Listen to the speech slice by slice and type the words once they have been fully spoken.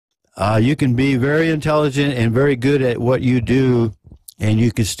You can be very intelligent and very good at what you do, and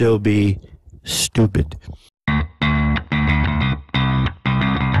you can still be stupid.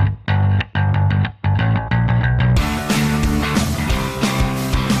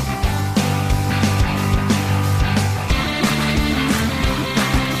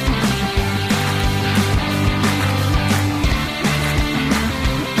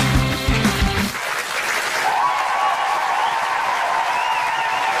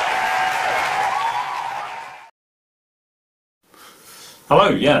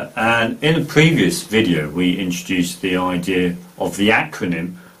 Hello, and in a previous video we introduced the idea of the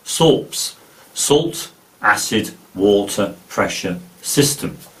acronym SAWPS, Salt, Acid, Water, Pressure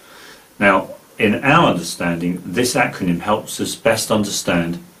System. Now, in our understanding, this acronym helps us best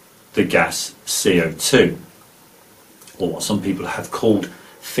understand the gas CO2, or what some people have called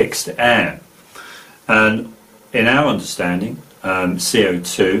fixed air. And in our understanding,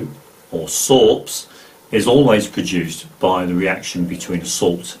 CO2, or SAWPS, is always produced by the reaction between a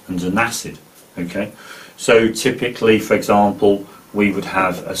salt and an acid. Okay, so typically, for example, we would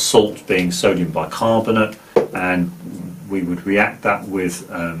have a salt being sodium bicarbonate, and we would react that with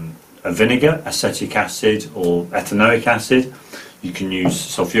a vinegar, acetic acid or ethanoic acid. You can use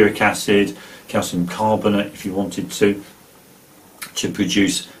sulfuric acid, calcium carbonate if you wanted to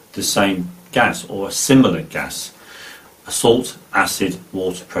produce the same gas or a similar gas. A salt, acid,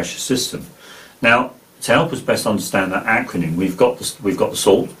 water pressure system. Now, to help us best understand that acronym, we've got the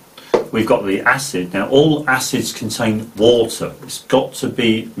salt, we've got the acid. Now, all acids contain water. It's got to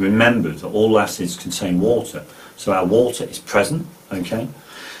be remembered that all acids contain water. So our water is present, okay?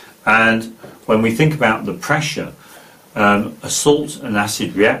 And when we think about the pressure, a salt and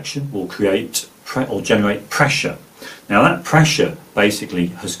acid reaction will create or generate pressure. Now, that pressure basically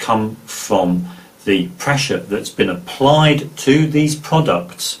has come from the pressure that's been applied to these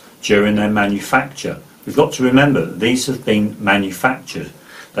products during their manufacture. We've got to remember that these have been manufactured,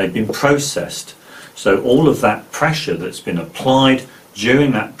 they've been processed. So all of that pressure that's been applied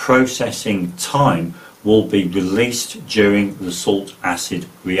during that processing time will be released during the salt-acid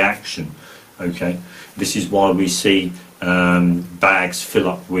reaction. Okay, this is why we see bags fill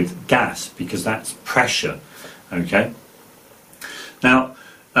up with gas, because that's pressure. Okay, now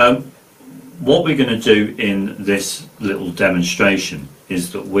what we're going to do in this little demonstration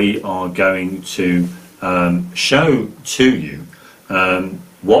is that we are going to show to you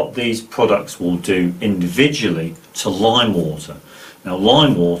what these products will do individually to lime water. Now,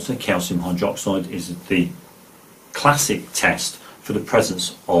 lime water, calcium hydroxide, is the classic test for the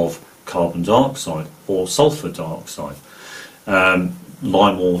presence of carbon dioxide or sulfur dioxide.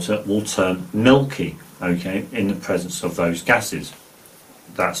 Lime water will turn milky, okay, in the presence of those gases.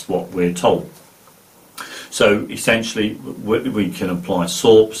 That's what we're told. So essentially, we can apply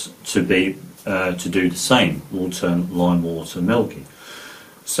SAWPS to do the same. We'll turn lime water milky.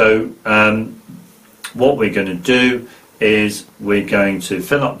 So what we're going to do is we're going to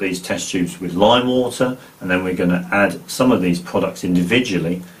fill up these test tubes with lime water, and then we're going to add some of these products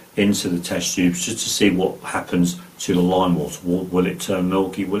individually into the test tubes just to see what happens to the lime water. Will it turn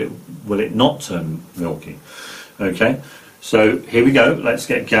milky? Will it not turn milky? Okay, so here we go. Let's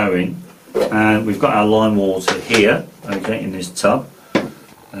get going. And we've got our lime water here, okay, in this tub.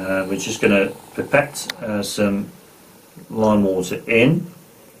 We're just going to pipette some lime water in.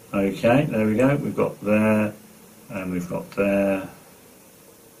 Okay, there we go. We've got there, and we've got there,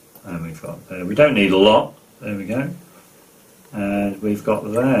 and we've got there. We don't need a lot. There we go. And we've got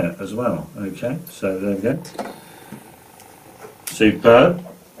there as well. Okay, so there we go. Superb.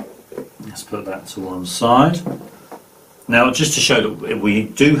 Let's put that to one side. Now, just to show that we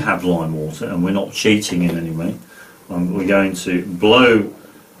do have lime water and we're not cheating in any way, we're going to blow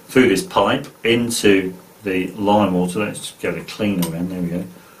through this pipe into the lime water. Let's just get a cleaner in. There we go.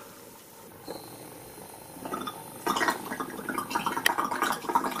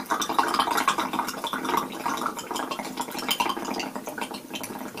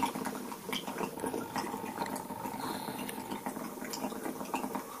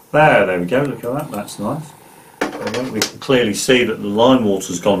 There we go, look at that, that's nice. We can clearly see that the lime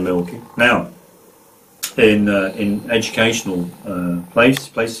water's gone milky. Now, in educational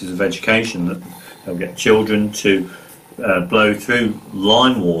places of education, that they'll get children to blow through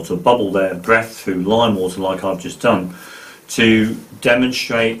lime water, bubble their breath through lime water like I've just done, to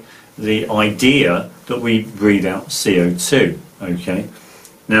demonstrate the idea that we breathe out CO2. Okay,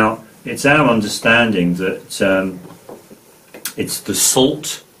 now it's our understanding that it's the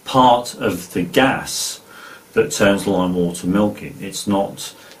salt part of the gas that turns lime water milky. It's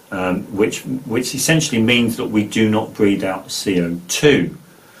not, which essentially means that we do not breathe out CO2.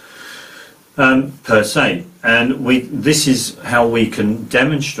 per se. And this is how we can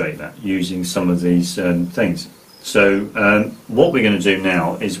demonstrate that using some of these things. So what we're going to do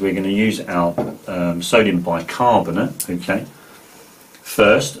now is we're going to use our sodium bicarbonate, okay,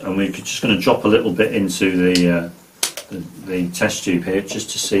 first, and we're just going to drop a little bit into the test tube here just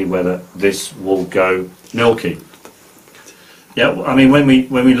to see whether this will go milky. Yeah, I mean when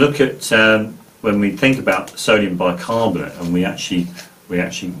we look at when we think about sodium bicarbonate and we actually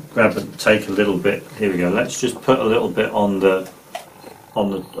grab and take a little bit. Here we go. Let's just put a little bit on the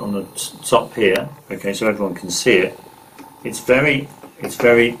top here. Okay, so everyone can see it. It's very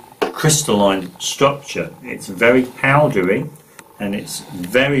crystalline structure. It's very powdery, and it's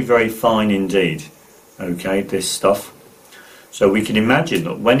very fine indeed. Okay, this stuff. So we can imagine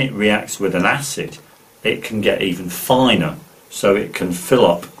that when it reacts with an acid, it can get even finer. So it can fill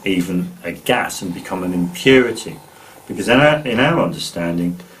up even a gas and become an impurity. Because in our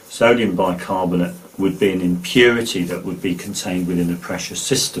understanding, sodium bicarbonate would be an impurity that would be contained within a pressure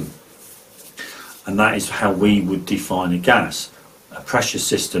system. And that is how we would define a gas, a pressure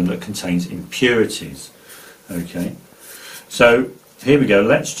system that contains impurities. Okay, so here we go.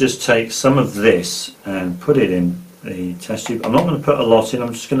 Let's just take some of this and put it in the test tube. I'm not going to put a lot in,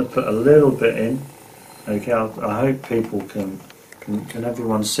 I'm just going to put a little bit in. Okay, I hope people can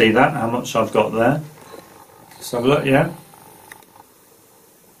everyone see that, how much I've got there. Let's have a look, yeah?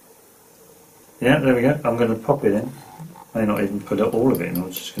 Yeah, there we go. I'm going to pop it in. May not even put all of it in,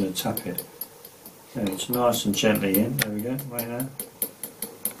 I'm just going to tap it. Yeah, it's nice and gently in. There we go, right there.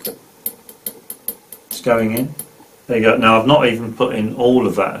 It's going in. There you go. Now I've not even put in all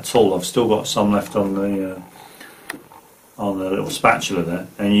of that at all. I've still got some left on the little spatula there,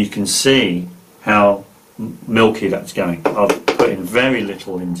 and you can see how milky that's going. I've put in very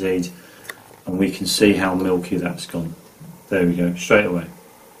little indeed, and we can see how milky that's gone. There we go, straight away.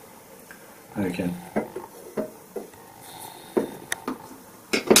 Okay.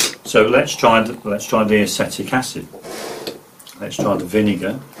 So let's try the acetic acid. Let's try the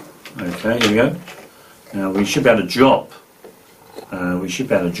vinegar. Okay, here we go. Now we should be able to drop.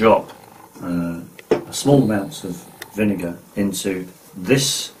 Small amounts of vinegar into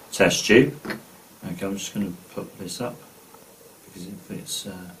this test tube. Okay, I'm just going to put this up because if it's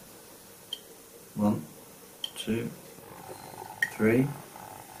 1, 2, 3,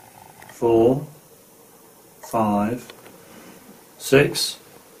 4, 5, 6,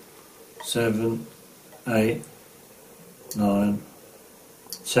 7, 8, 9,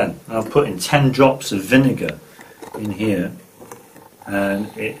 10. I've put in 10 drops of vinegar in here,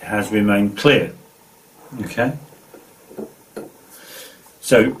 and it has remained clear. Okay.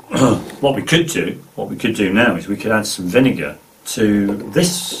 So what we could do now is we could add some vinegar to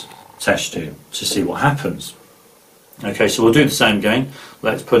this test tube to see what happens. Okay, so we'll do the same again.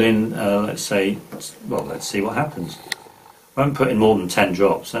 Let's put in, let's see what happens. I won't put in more than 10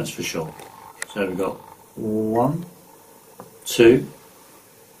 drops, that's for sure. So we've got 1, 2,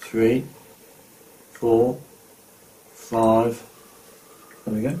 3, 4, 5.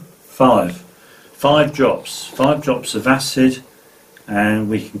 There we go. 5 drops. 5 drops of acid. And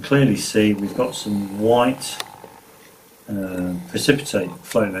we can clearly see we've got some white precipitate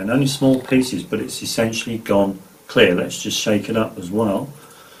floating around, only small pieces, but it's essentially gone clear. Let's just shake it up as well.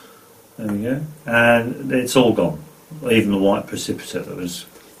 There we go, and it's all gone, even the white precipitate that was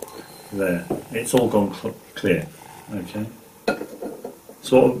there, it's all gone clear. Okay,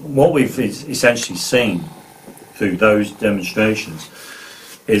 so what we've essentially seen through those demonstrations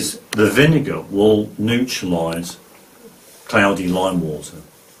is the vinegar will neutralise cloudy lime water.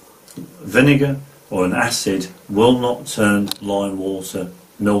 Vinegar or an acid will not turn lime water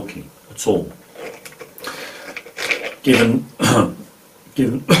milky at all, given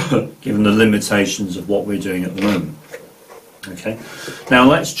given the limitations of what we're doing at the moment. Okay, now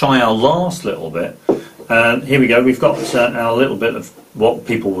let's try our last little bit. Here we go. We've got our little bit of what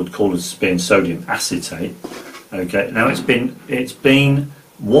people would call as being sodium acetate. Okay, now it's been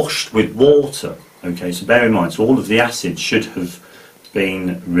washed with water. Okay, so bear in mind, so all of the acid should have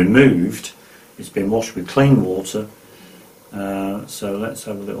been removed. It's been washed with clean water. So let's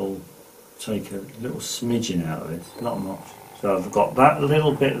have take a little smidgen out of it, not much. So I've got that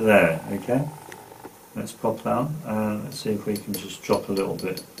little bit there, okay? Let's pop that on. Let's see if we can just drop a little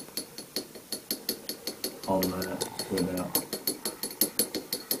bit on there without.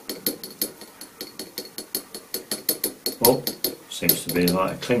 Oh, seems to be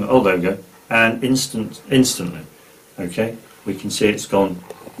like a clean. Oh, there we go. And instantly, okay, we can see it's gone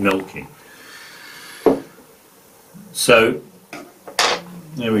milky. So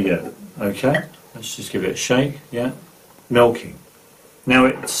there we go. Okay, let's just give it a shake. Yeah, milky. Now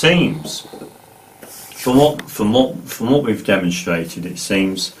it seems, from what we've demonstrated, it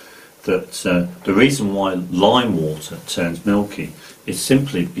seems that the reason why lime water turns milky is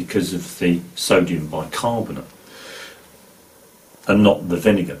simply because of the sodium bicarbonate and not the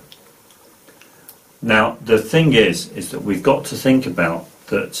vinegar. Now the thing is that we've got to think about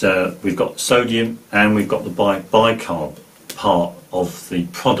that we've got sodium and we've got the bicarb part of the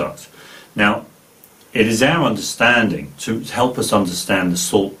product. Now it is our understanding, to help us understand the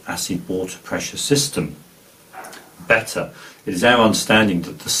salt acid water pressure system better, it is our understanding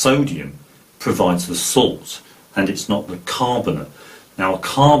that the sodium provides the salt and it's not the carbonate. Now a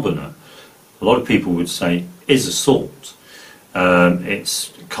carbonate, a lot of people would say, is a salt.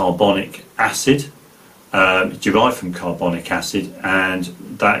 It's carbonic acid, derived from carbonic acid, and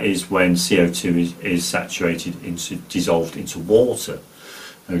that is when CO2 is saturated dissolved into water.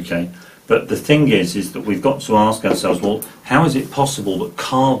 Okay, but the thing is that we've got to ask ourselves, well, how is it possible that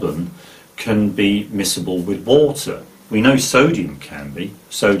carbon can be miscible with water? We know sodium can be.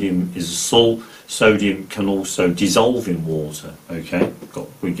 Sodium is a salt. Sodium can also dissolve in water. Okay,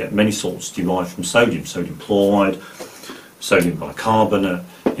 we get many salts derived from sodium. Sodium chloride, sodium bicarbonate,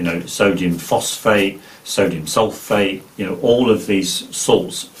 sodium phosphate, sodium sulfate, all of these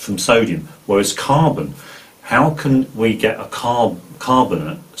salts from sodium. Whereas carbon, how can we get a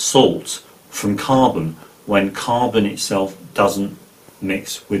carbonate salt from carbon when carbon itself doesn't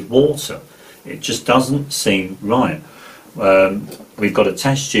mix with water? It just doesn't seem right. We've got a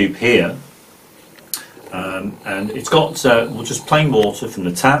test tube here, and it's got just plain water from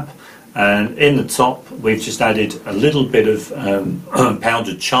the tap, and in the top we've just added a little bit of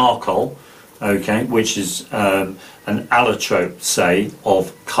powdered charcoal, okay, which is an allotrope, say,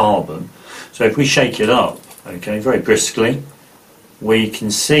 of carbon. So if we shake it up, okay, very briskly, we can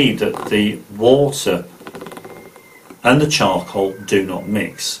see that the water and the charcoal do not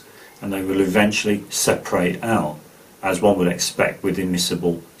mix, and they will eventually separate out, as one would expect with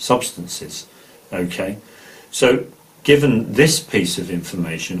immiscible substances. Okay, so given this piece of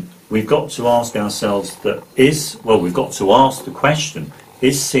information, we've got to ask ourselves we've got to ask the question,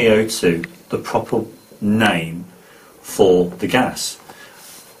 is CO2 the proper name for the gas?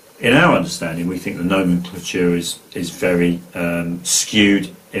 In our understanding, we think the nomenclature is very skewed,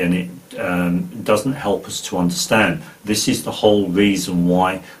 and it doesn't help us to understand. This is the whole reason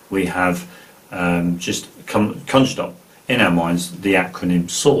why we have just conjured up in our minds the acronym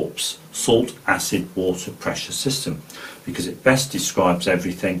SAWPS, Salt Acid Water Pressure System, because it best describes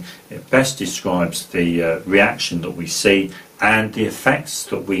everything. It best describes the reaction that we see and the effects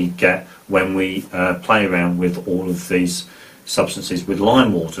that we get when we play around with all of these substances with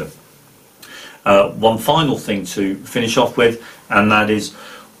lime water. One final thing to finish off with, and that is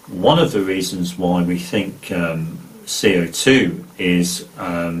one of the reasons why we think CO2 is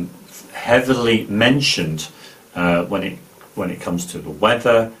heavily mentioned when it comes to the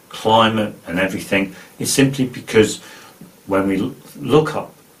weather, climate and everything, is simply because when we look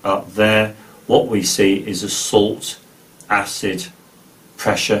up there, what we see is a salt acid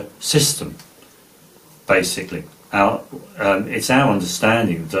pressure system. Basically, it's our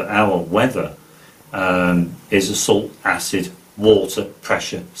understanding that our weather is a salt acid water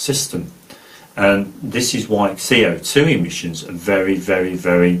pressure system, and this is why CO2 emissions are very, very,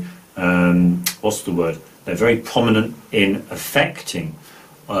 very they're very prominent in affecting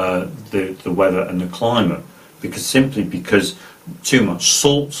the weather and the climate, because too much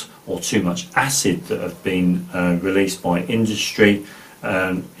salt or too much acid that have been released by industry,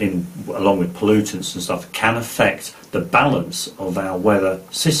 along with pollutants and stuff, can affect the balance of our weather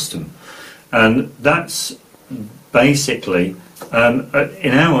system. And that's basically,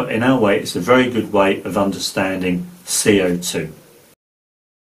 in our way, it's a very good way of understanding CO2.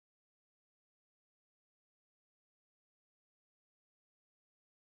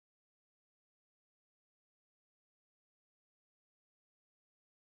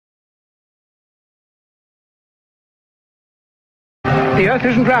 The Earth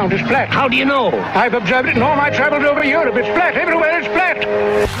isn't round, it's flat. How do you know? I've observed it in all my travels over Europe. It's flat. Everywhere it's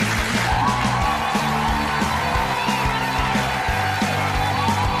flat.